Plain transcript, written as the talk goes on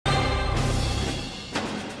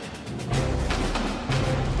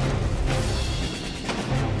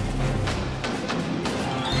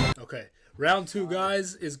Round 2,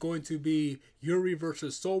 guys, is going to be Yuri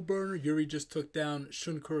versus Soulburner. Yuri just took down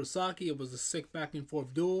Shun Kurosaki. It was a sick back and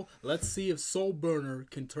forth duel. Let's see if Soulburner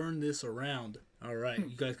can turn this around. All right,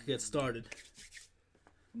 you guys can get started.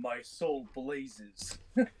 My soul blazes.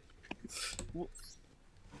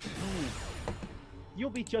 You'll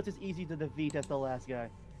be just as easy to defeat as the last guy.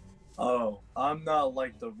 Oh, I'm not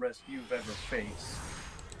like the rest you've ever faced.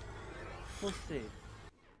 We'll see.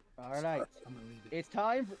 Alright, it's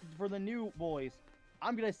time for the new boys.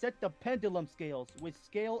 I'm gonna set the pendulum scales with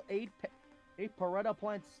scale 8 Paretta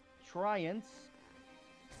plants Triants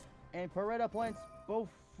and Paretta plants both.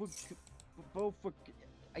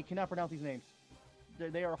 I cannot pronounce these names.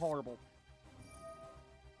 They are horrible.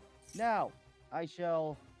 Now, I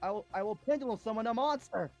will pendulum summon a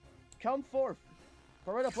monster. Come forth.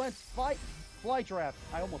 Paretta plants fly trap.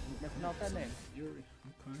 I almost mispronounced that name. Yuri.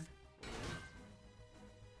 Okay.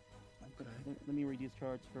 Let me read these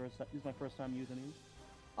cards first. This is my first time using these.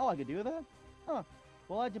 Oh, I could do that? Huh.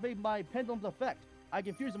 Well, I activate my pendulum's effect. I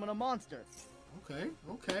can fuse him in a monster. Okay,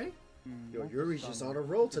 okay. Yo, Yuri's just on a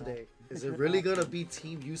roll today. Is it really gonna be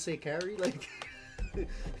Team Yusei carry? Like,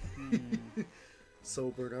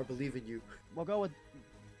 Soulburner, I believe in you.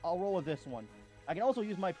 I'll roll with this one. I can also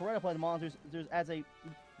use my Paretta plant monsters the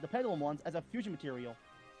pendulum ones as a fusion material.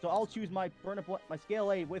 So I'll choose my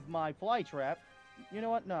scale 8 with my fly trap. You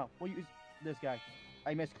know what? No, we'll use this guy.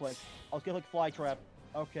 I misclicked. I'll click fly trap.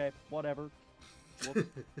 Okay, whatever.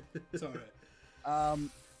 It's alright.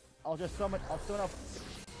 I'll summon up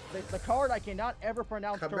the card I cannot ever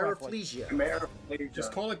pronounce correctly. Chimera.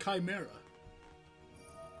 Just call it Chimera.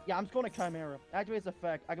 Yeah, I'm just calling it Chimera. Activates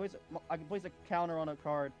effect. I can place a counter on a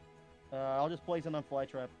card. I'll just place it on fly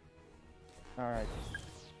trap. Alright.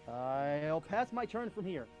 I'll pass my turn from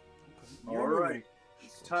here. Alright.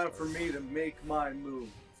 It's time for me to make my move.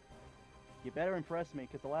 You better impress me,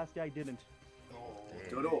 because the last guy didn't. Oh,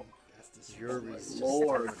 Dodo. That's the Yuri's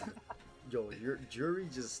Lord. Yo, Yuri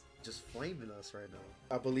just flaming us right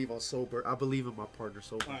now. I believe on Soulburner. I believe in my partner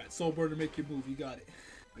Soulburner. Alright, Soulburner, make your move. You got it.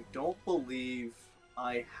 I don't believe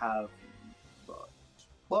I have, but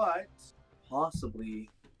possibly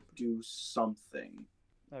do something.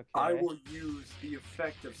 Okay. I will use the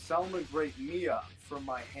effect of Salmon Great Mia from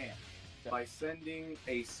my hand by sending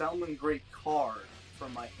a Salmon Great card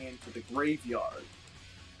from my hand to the graveyard,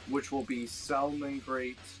 which will be Salmon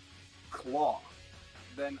Great Claw.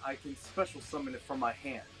 Then I can special summon it from my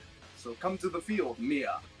hand. So come to the field,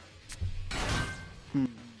 Mia.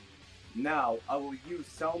 Now I will use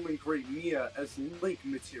Salmon Great Mia as link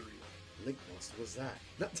material. Link monster, what's that?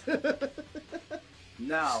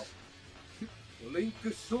 Now, Link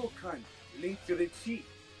Shokan, Link Rechi,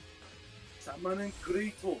 Salmon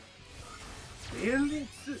Great Links.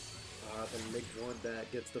 The link one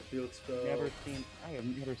that gets the field spell. I have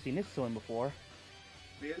never seen this one before.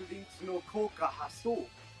 Links no Koka Haso.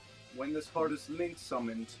 When this card is link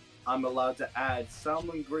summoned, I'm allowed to add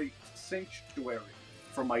Salmon Great Sanctuary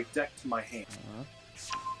from my deck to my hand.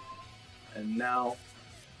 And now,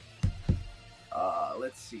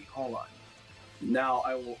 let's see, hold on. Now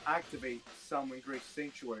I will activate Salmon Great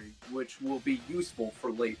Sanctuary, which will be useful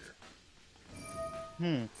for later.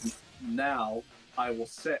 Now, I will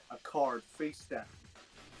set a card face down,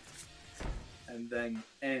 and then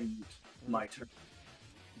end my turn.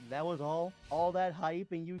 That was all? All that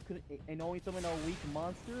hype and you could only summon a weak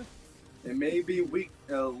monster? It may be weak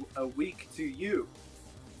to you,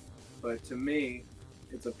 but to me,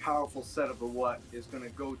 it's a powerful setup of what is going to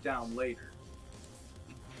go down later.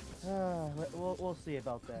 We'll see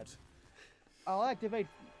about that.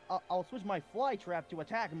 I'll switch my fly trap to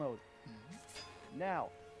attack mode. Now,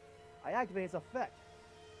 I activate its effect.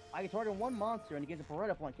 I can target one monster and it gets a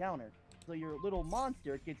Paretta point counter. So your little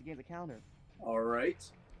monster gets a counter.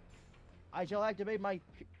 Alright. I shall activate my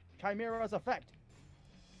Chimera's effect.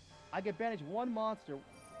 I can banish one monster.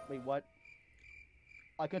 Wait, what?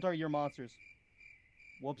 I can target your monsters.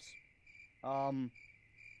 Whoops.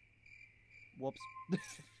 Whoops.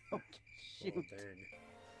 Okay, shoot. Oh, dang.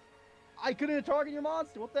 I couldn't target your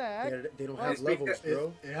monster. What the heck? They don't have levels,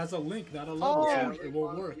 bro. It has a link, not a level. Yeah, it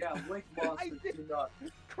won't work. Yeah, link monsters do not.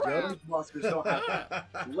 Crap. Link monsters don't have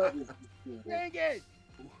levels. Dang it!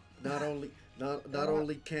 Not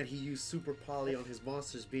only can he use super poly on his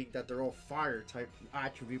monsters, being that they're all fire type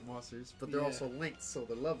attribute monsters, but they're also linked, so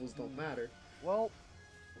the levels don't matter. Well,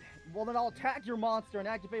 then I'll attack your monster and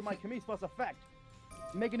activate my Kami's plus effect,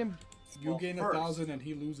 making him. You gain 1,000 and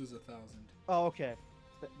he loses 1,000. Oh, okay.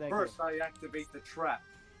 First, I activate the trap.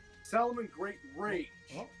 Salmon Great Rage.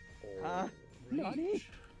 Nani?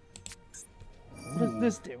 What does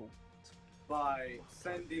this do? by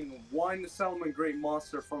sending one Salmon Great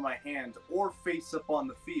monster from my hand or face up on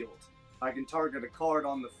the field. I can target a card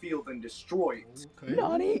on the field and destroy it. Okay.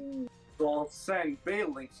 Nani? So I'll send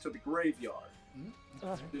Balinks to the graveyard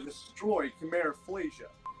to destroy Chimera Flasia.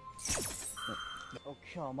 Oh,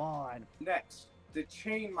 come on. Next, to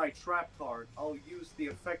chain my trap card, I'll use the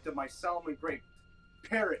effect of my Salmon Great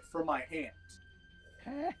Parrot from my hand.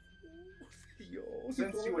 Huh? Yo,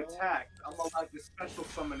 Since you attacked, I'm allowed to special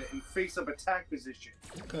summon it in face-up attack position.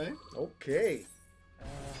 Okay. Okay.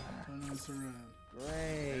 Turn this around.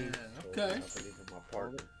 Great. Yeah, okay. I believe in my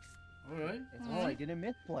partner. Alright. It's all I did in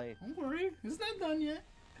myth play. Don't worry. It's not done yet.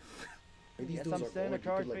 These Yes, duels I'm are sending a going, you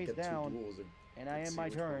card could, like, face get two down, duels and I and end see my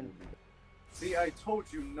which one turn. will be better. See, I told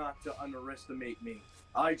you not to underestimate me.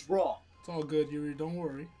 I draw. It's all good, Yuri. Don't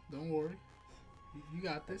worry. Don't worry. You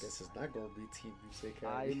got I this. guess it's not going to be Team Yusei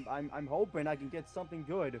carry. I'm hoping I can get something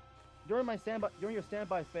good. During your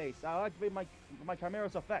standby phase, I'll activate my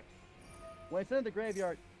Chimera's effect. When it's in the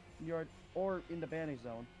graveyard, or in the banish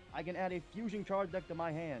zone, I can add a fusion card deck to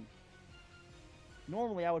my hand.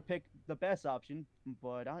 Normally, I would pick the best option,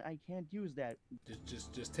 but I can't use that.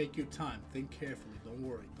 Just take your time. Think carefully. Don't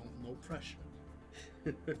worry. No pressure.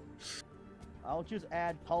 I'll just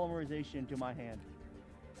add polymerization to my hand.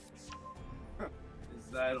 Is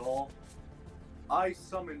that all? I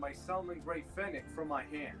summon my Salmon Great Fennec from my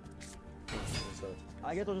hand. So,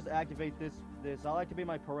 I guess I'll just activate this. I'll activate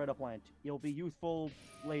my Paretta plant. It'll be useful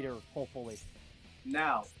later, hopefully.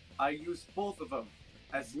 Now, I use both of them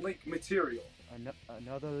as link material.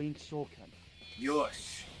 Another Link Shokan.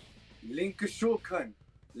 Yosh. Link Shokan.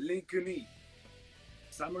 Link ni.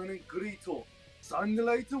 Summon Grito.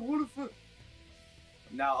 Sunlight Wolf.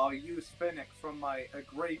 Now I'll use Fennec from my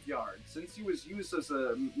graveyard. Since he was used as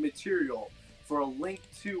a material for a Link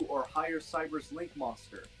 2 or higher Cyber's Link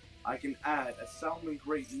monster, I can add a Salmon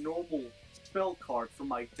Great Noble spell card from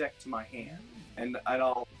my deck to my hand. And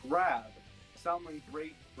I'll grab Salmon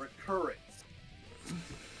Great Recurrence.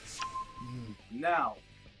 Now,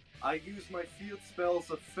 I use my field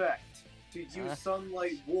spell's effect to use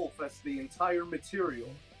Sunlight Wolf as the entire material.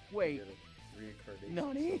 Wait, reincarnation.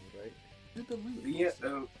 Nani? Right? Hit the link. Yeah,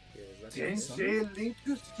 Yeah, is that Tensei Link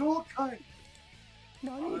Shokan.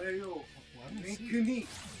 Nani? Ayo. Why didn't I Link see it? ni.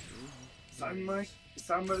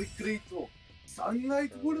 Sunlight Grito.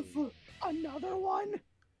 Sunlight Wolf. Another one?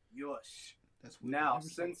 Yosh. That's weird. Now, I never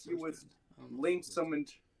saw since the you first was one. I don't know. Link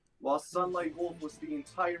summoned, while Sunlight Wolf was the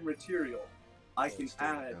entire material, I can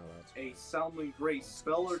add a Salmon Great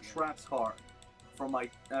spell or trap card from my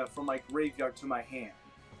graveyard to my hand,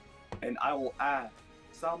 and I will add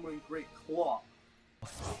Salmon Great Claw.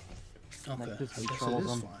 Okay, Like this I guess it is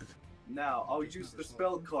troublesome. fine. Now I'll use the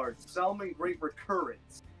spell card Salmon Great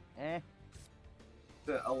Recurrence,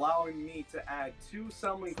 allowing me to add 2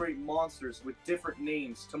 Salmon Great monsters with different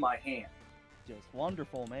names to my hand. Just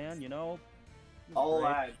wonderful, man, you know? I'll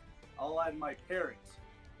Great. add my parrot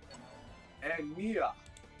and Mia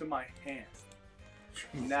to my hand.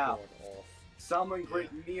 Now, Salmon Great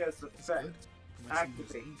Mia's That's effect good. Makes it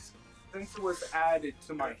activate. easy. Since it was added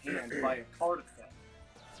to my hand by a card effect,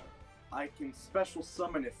 I can special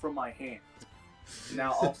summon it from my hand.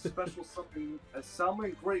 Now I'll special summon a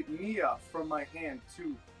Salmon Great Mia from my hand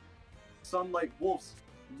to Sunlight Wolf's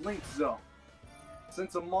Link Zone.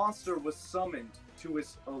 Since a monster was summoned to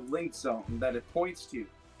his Link Zone that it points to,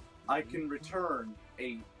 I can return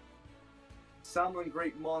a Salmon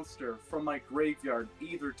Great monster from my graveyard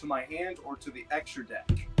either to my hand or to the extra deck.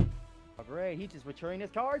 Oh, great, he's just returning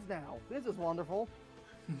his cards now. This is wonderful.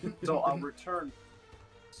 So I'll return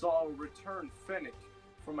Fennec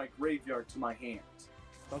from my graveyard to my hand.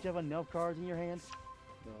 Don't you have enough cards in your hand?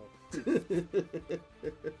 No.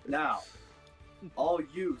 Now, I'll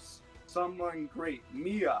use Salmon Great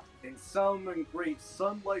Mia and Salmon Great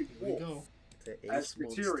Sunlight Here we Wolf go. The as ace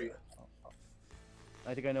monster. material.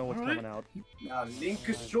 I think I know what's Alright. coming out. Now, Link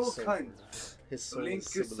So, Shokan, his soul Link is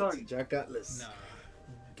similar to Sun. Jack Atlas. Nah.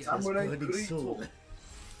 Get His Samurai burning Grito, soul.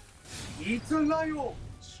 Italayo,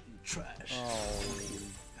 trash. Oh,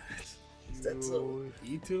 That's so.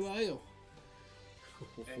 Itulayo.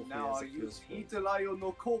 and now I use Italayo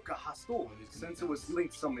no Koka Hasto. Since it was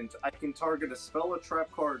Link summoned, I can target a spell or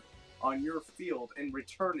trap card on your field and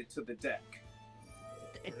return it to the deck.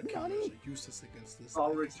 Counters are useless against this. I'll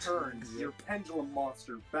deck. return your Pendulum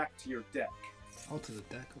monster back to your deck. Oh, to the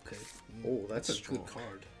deck. Okay. Oh, that's a strong. good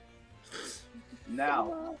card.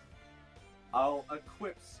 Now, I'll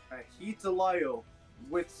equip a Hitalayo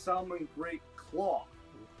with Salmon Great Claw.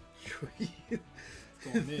 Going in.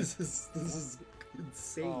 This is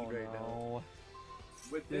insane oh right now. no.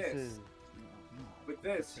 With This this, is... With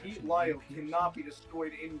this, Heat Lyo cannot be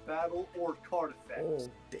destroyed in battle or card effects.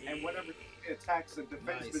 Oh, damn. And whenever he attacks a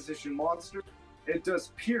defense position monster, it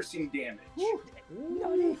does piercing damage.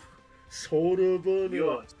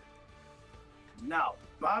 Soulburner. Now,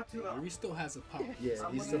 back to the... Yuri still has a power. Yeah,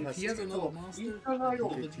 he still has. He has another monster. He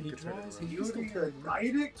He draws. He can still Yuri, turn around.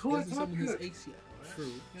 guide it to He hasn't summoned his attack. ace yet. Right? True,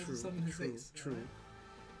 He hasn't summoned his ace. true. Right?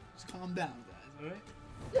 Just calm down, guys. All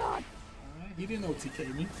right. All right. He didn't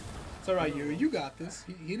OTK me. It's all right, Yuri. You got this.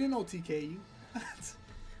 He didn't OTK you.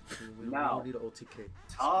 We Now, don't need an OTK.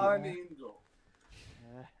 Tanindo.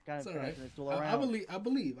 It's all right. This duel I around.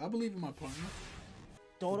 believe in my partner.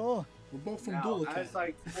 Dodo. We're both from Now, Duel as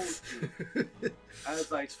Academy.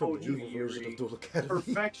 I told you, version Yuri, of Duel Academy.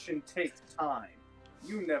 perfection takes time.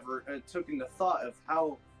 You never took into thought of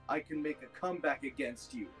how I can make a comeback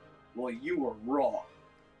against you. Well, you were wrong.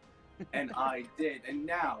 And I did, and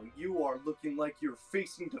now you are looking like you're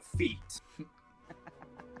facing defeat.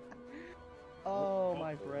 Oh,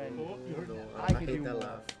 my friend. You heard that? I I can hate do that more.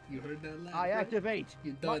 laugh. You heard that laugh? I right? activate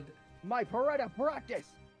You dud. my Paretta practice.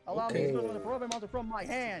 Allow me Okay. to summon a forever monster from my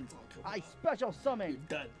hand. I special You summon.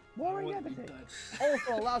 dud. More You empathy. dud.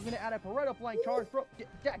 Also allows me to add a Paretta flying card from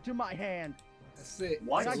deck to my hand. That's it.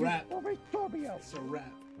 What? It's a wrap. Over Torbio. It's a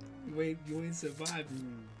wrap. You ain't survived.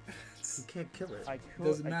 You can't kill it.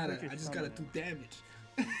 Doesn't matter. I just gotta do damage.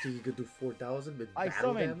 So you could do 4,000 with I battle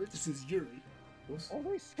summon. damage? This is Yuri. What's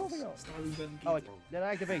Over Scorpio. Starting gun Oh, game. then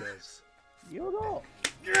I activate. Yes. You go.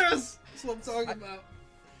 Yes! That's what I'm talking about.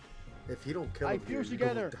 If you don't kill I him, fuse you're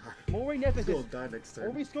together. gonna die. More He's emphasis. gonna die next turn.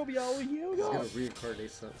 Over Scorpio. You He's go. gonna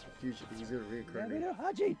reincarnate some fusion. He's gonna reincarnate. Navido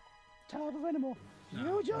Haji. Tower of Animal. Nah,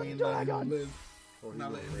 You we just ain't letting him dragon. live. Oh, he's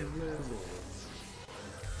Not gonna letting live. him live.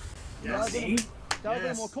 He's gonna live. See? Tower of Yes.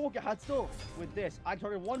 Animal Koga Hatsu. With this, I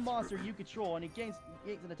target one monster you control and it gains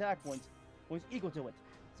an attack points equal to it.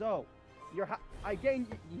 So, I gain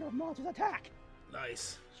your monster's attack.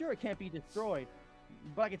 Nice. Sure, it can't be destroyed,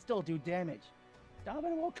 but I can still do damage. Tower of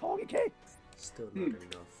Animal Koga Kid. Still not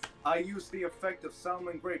enough. I use the effect of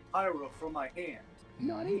Salmon Great Pyro from my hand.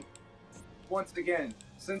 Nani? Once again,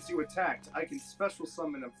 since you attacked, I can special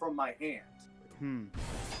summon him from my hand.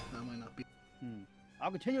 That might not be. I'll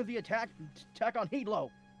continue the attack on Heatlow.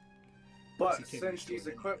 But He can't be since he's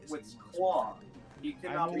destroyed equipped anyways, with he's not Claw, he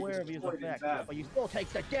cannot I'm be aware of his destroyed in effects, battle. but you still take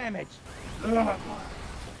the damage.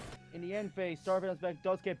 In the end phase, Starvin aspect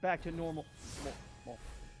does get back to normal.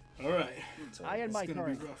 All right. I end my It's gonna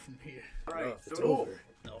turn. be rough from here. Alright, It's so over.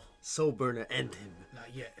 No, Soulburner, end him.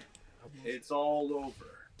 not yet. it's all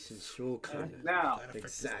over. Shinshokan. Now, That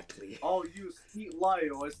affects his- Exactly. I'll use Heat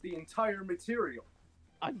Lyo as the entire material.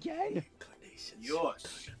 Again?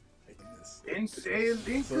 Yosh. Goodness. Insane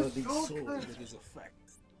Link Bloody Soul. soul. Look at his effect.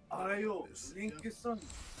 Ayo, This- Link Sun.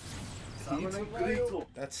 Summon Grito.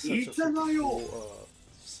 That's such a Itanayo. cool,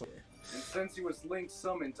 And since he was Link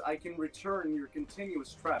summoned, I can return your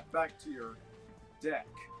continuous trap back to your deck.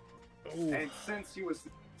 Ooh. And since he was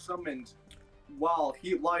summoned while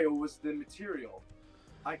Heat Lyo was the material,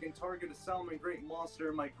 I can target a Salmon Great monster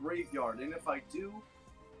in my graveyard. And if I do,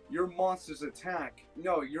 your monster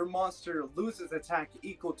loses attack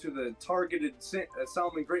equal to the targeted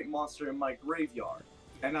Salmon Great monster in my graveyard.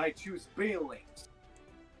 And I choose Baelings.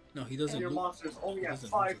 No, he doesn't. And your lose- monster's only he at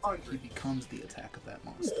doesn't lose it. He 500. becomes the attack of that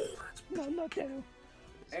monster. No, not that.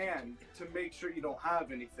 And to make sure you don't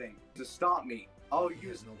have anything to stop me, I'll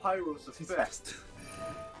use Pyro's He's effect. fast.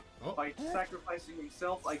 Oh, By sacrificing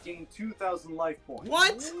himself, I gain 2,000 life points.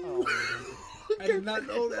 what? Oh, I did not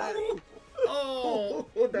know that. Oh,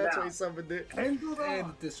 that's Now. why he summoned it. Endura!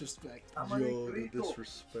 and disrespect. Yo, the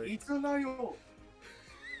disrespect. Itanayo!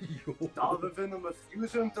 Yo. Dava Venom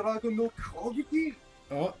Fusion Dragon no Kogeki!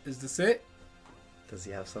 Oh, is this it? Does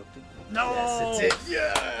he have something? No. Yes, it's it.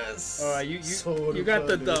 Yes. All right, you Soulburner. got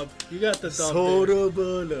the dub. You got the dub. there.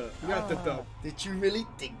 Soulburner. You got the dub. Did you really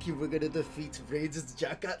think you were gonna defeat Raiden's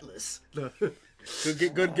Jack Atlas? No.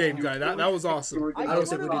 Good game, guy. That was awesome. I I don't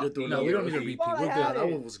think we need to do No, another we don't one. need a repeat. thought I We're had good. That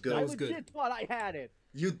it. one was good. I That was good. legit thought I had it.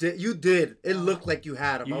 You did. It looked like you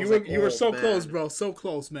had him. I You was were like, you were oh, so man. close, bro. So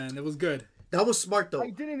close, man. It was good. That was smart though. I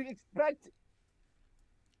didn't expect.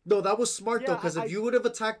 No, that was smart though, Yeah, because I- if you would have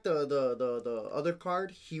attacked the other card,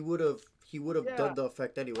 he would have Yeah. done the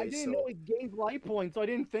effect I anyway. didn't So know it gained life points, so I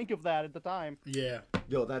didn't think of that at the time. Yeah,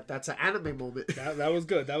 yo, that's an anime moment. that was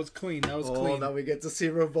good. That was clean. That was Oh, clean. now we get to see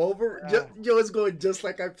Revolver. Yeah. Yo, it's going just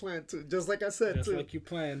like I planned to, just like I said Just too. like you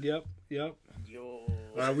planned. Yep. Yo.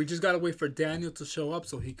 All right, we just gotta wait for Daniel to show up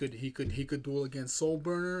so he could duel against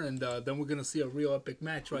Soulburner, and then we're gonna see a real epic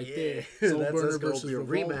match right there. that's Soulburner gonna versus be a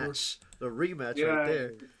Revolver. rematch. The rematch Yeah. right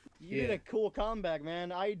there. You did a cool comeback,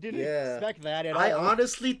 man. I didn't Yeah. expect that at I all.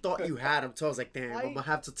 honestly thought you had him, so I was like, damn, I'm gonna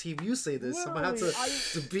have to team you say this. I'm gonna have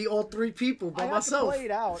to beat all 3 people by I had myself. to play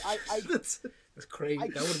it out. That's crazy.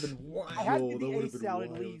 That would have been wild. I had to Yo, get that the would've ace been out at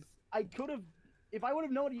wild. least. I could have, if I would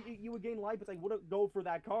have known you would gain life, I would have go for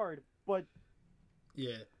that card. But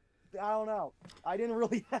Yeah. I don't know. I didn't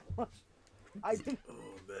really have much. I didn't. Oh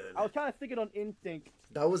man, I was kind of thinking on instinct.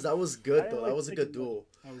 that was good I didn't though. like That was a good thinking duel.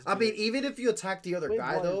 That was I good. mean, even if you attacked the other Wait,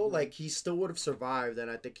 guy what though, is like he still would have survived, and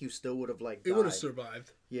I think you still would have like. it would have died.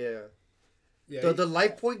 survived. Yeah. Yeah. The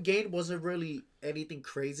life point gain wasn't really anything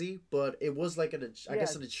crazy, but it was like I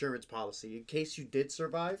guess an insurance policy in case you did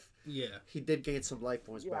survive. Yeah. He did gain some life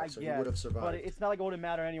points Yeah, I back, so he guess, would have survived. But it's not like it wouldn't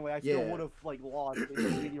matter anyway. I still Yeah. would have like lost.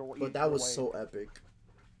 But that was so epic.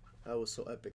 That was so epic.